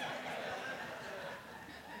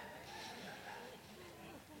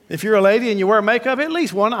 If you're a lady and you wear makeup, at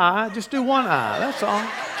least one eye. Just do one eye. That's all.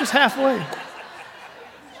 Just halfway.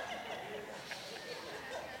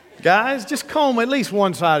 Guys, just comb at least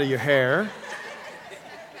one side of your hair.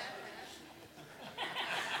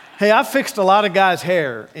 Hey, I fixed a lot of guys'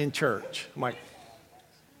 hair in church. I'm like,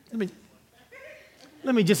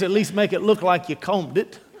 let me just at least make it look like you combed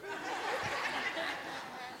it.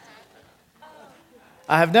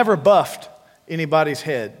 I have never buffed anybody's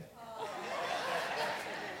head.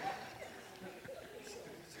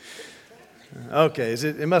 Okay,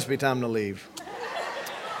 it must be time to leave.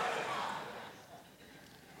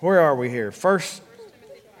 Where are we here? 1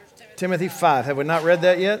 Timothy 5. Have we not read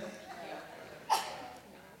that yet?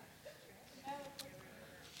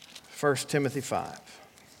 1 Timothy 5.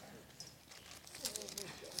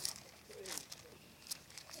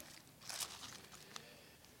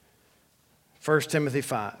 First Timothy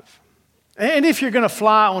 5. And if you're going to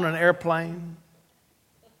fly on an airplane,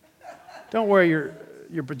 don't wear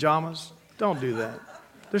your pajamas. Don't do that.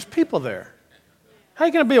 There's people there. How are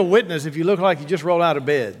you going to be a witness if you look like you just rolled out of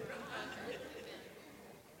bed?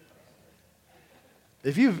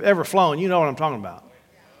 If you've ever flown, you know what I'm talking about.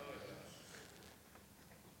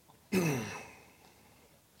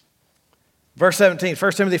 Verse 17,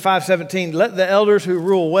 1 Timothy 5:17, let the elders who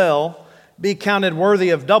rule well be counted worthy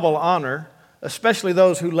of double honor, especially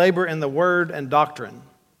those who labor in the word and doctrine.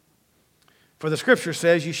 For the scripture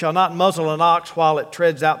says, you shall not muzzle an ox while it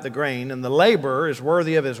treads out the grain, and the laborer is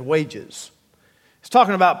worthy of his wages. It's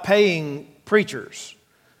talking about paying preachers.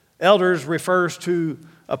 Elders refers to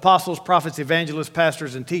apostles, prophets, evangelists,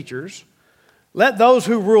 pastors, and teachers. Let those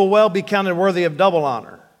who rule well be counted worthy of double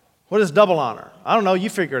honor. What is double honor? I don't know,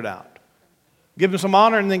 you figure it out. Give them some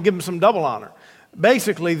honor and then give them some double honor.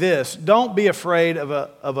 Basically this, don't be afraid of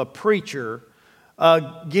a preacher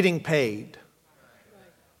getting paid.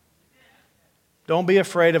 Don't be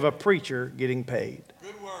afraid of a preacher getting paid.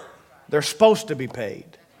 Good word. They're supposed to be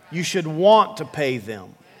paid. You should want to pay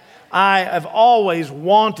them. I have always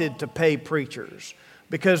wanted to pay preachers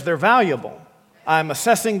because they're valuable. I'm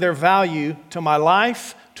assessing their value to my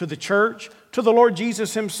life, to the church, to the Lord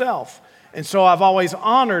Jesus himself. And so I've always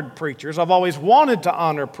honored preachers. I've always wanted to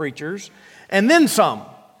honor preachers. And then some. It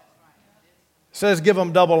says give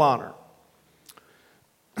them double honor.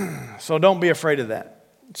 So don't be afraid of that.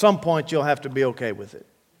 At some point you'll have to be okay with it.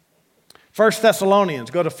 1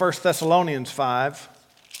 Thessalonians. Go to 1 Thessalonians 5.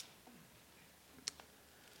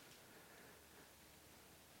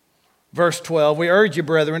 Verse 12, we urge you,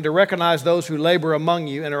 brethren, to recognize those who labor among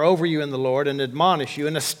you and are over you in the Lord and admonish you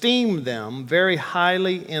and esteem them very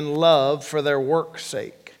highly in love for their work's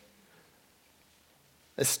sake.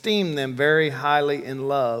 Esteem them very highly in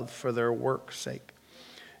love for their work's sake.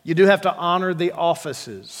 You do have to honor the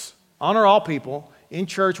offices. Honor all people. In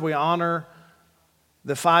church, we honor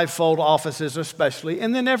the fivefold offices especially,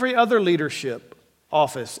 and then every other leadership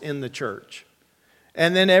office in the church,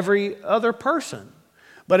 and then every other person.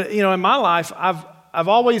 But, in my life, I've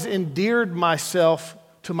always endeared myself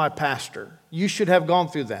to my pastor. You should have gone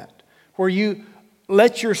through that, where you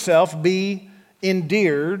let yourself be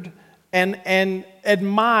endeared and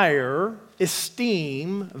admire,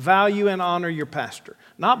 esteem, value, and honor your pastor.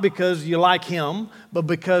 Not because you like him, but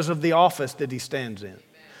because of the office that he stands in.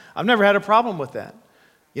 I've never had a problem with that.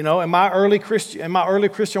 In my early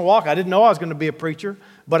Christian walk, I didn't know I was going to be a preacher,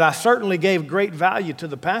 but I certainly gave great value to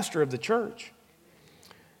the pastor of the church.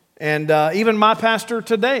 And even my pastor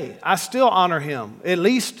today, I still honor him. At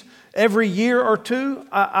least every year or two,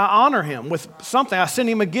 I honor him with something. I send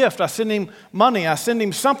him a gift. I send him money. I send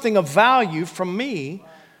him something of value from me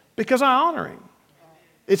because I honor him.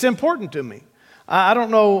 It's important to me. I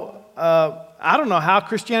don't know how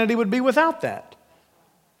Christianity would be without that.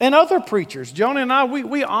 And other preachers, Jonah and I,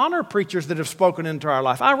 we honor preachers that have spoken into our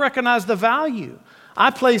life. I recognize the value.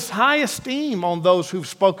 I place high esteem on those who've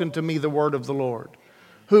spoken to me the word of the Lord,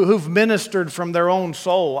 who've ministered from their own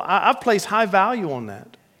soul. I've placed high value on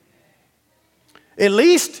that. At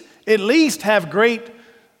least have great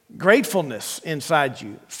gratefulness inside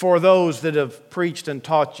you for those that have preached and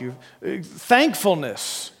taught you.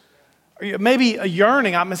 Thankfulness. Maybe a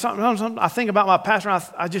yearning. I think about my pastor and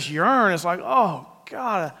I just yearn. It's like, oh,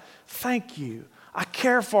 God, thank you. I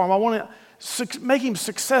care for him. I want to make him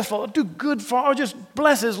successful. Do good for him. Just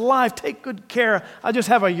bless his life. Take good care. I just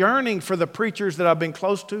have a yearning for the preachers that I've been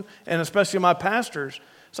close to, and especially my pastors.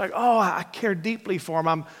 It's like, oh, I care deeply for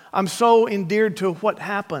them. I'm so endeared to what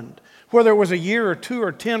happened. Whether it was a year or 2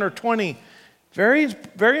 or 10 or 20, very,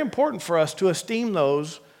 very important for us to esteem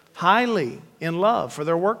those highly in love for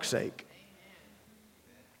their work's sake.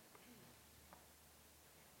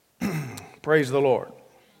 Praise the Lord.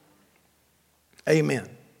 Amen.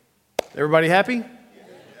 Everybody happy?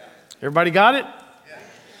 Everybody got it?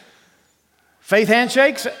 Faith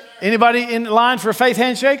handshakes? Anybody in line for faith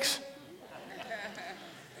handshakes?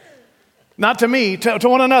 Not to me, to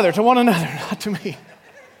one another, not to me.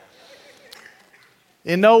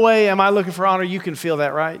 In no way am I looking for honor. You can feel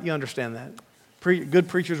that, right? You understand that. Good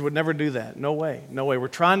preachers would never do that. No way, no way. We're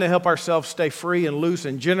trying to help ourselves stay free and loose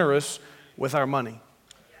and generous with our money.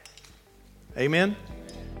 Amen?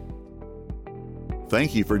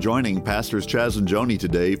 Thank you for joining Pastors Chaz and Joni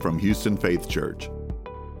today from Houston Faith Church.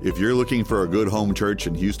 If you're looking for a good home church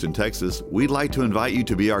in Houston, Texas, we'd like to invite you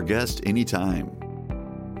to be our guest anytime.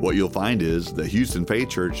 What you'll find is that Houston Faith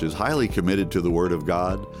Church is highly committed to the Word of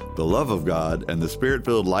God, the love of God, and the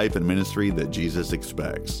Spirit-filled life and ministry that Jesus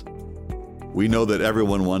expects. We know that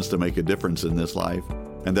everyone wants to make a difference in this life,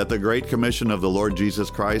 and that the Great Commission of the Lord Jesus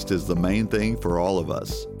Christ is the main thing for all of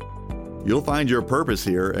us. You'll find your purpose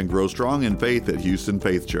here and grow strong in faith at Houston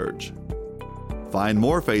Faith Church. Find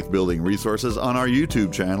more faith-building resources on our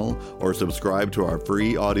YouTube channel or subscribe to our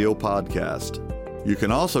free audio podcast. You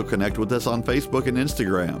can also connect with us on Facebook and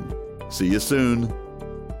Instagram. See you soon.